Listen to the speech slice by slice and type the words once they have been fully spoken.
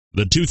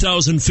The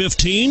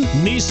 2015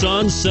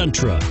 Nissan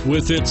Sentra,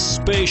 with its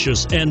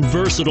spacious and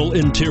versatile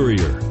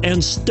interior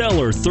and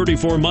stellar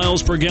 34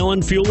 miles per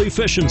gallon fuel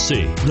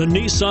efficiency, the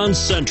Nissan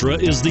Sentra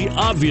is the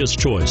obvious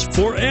choice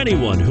for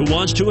anyone who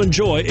wants to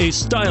enjoy a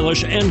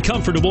stylish and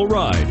comfortable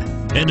ride,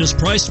 and is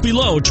priced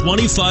below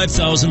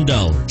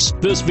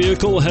 $25,000. This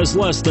vehicle has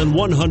less than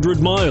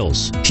 100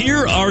 miles.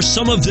 Here are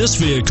some of this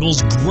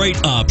vehicle's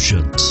great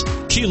options: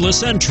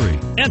 keyless entry,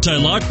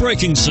 anti-lock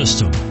braking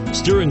system,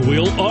 steering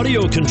wheel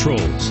audio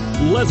controls,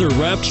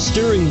 leather-wrapped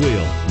steering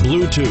wheel,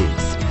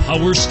 Bluetooth,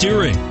 power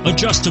steering,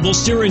 adjustable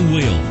steering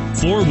wheel,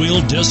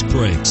 four-wheel disc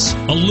brakes,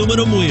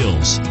 aluminum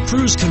wheels,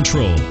 cruise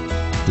control.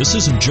 This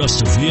isn't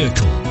just a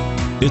vehicle,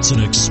 it's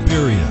an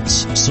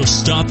experience. So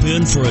stop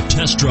in for a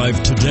test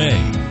drive today.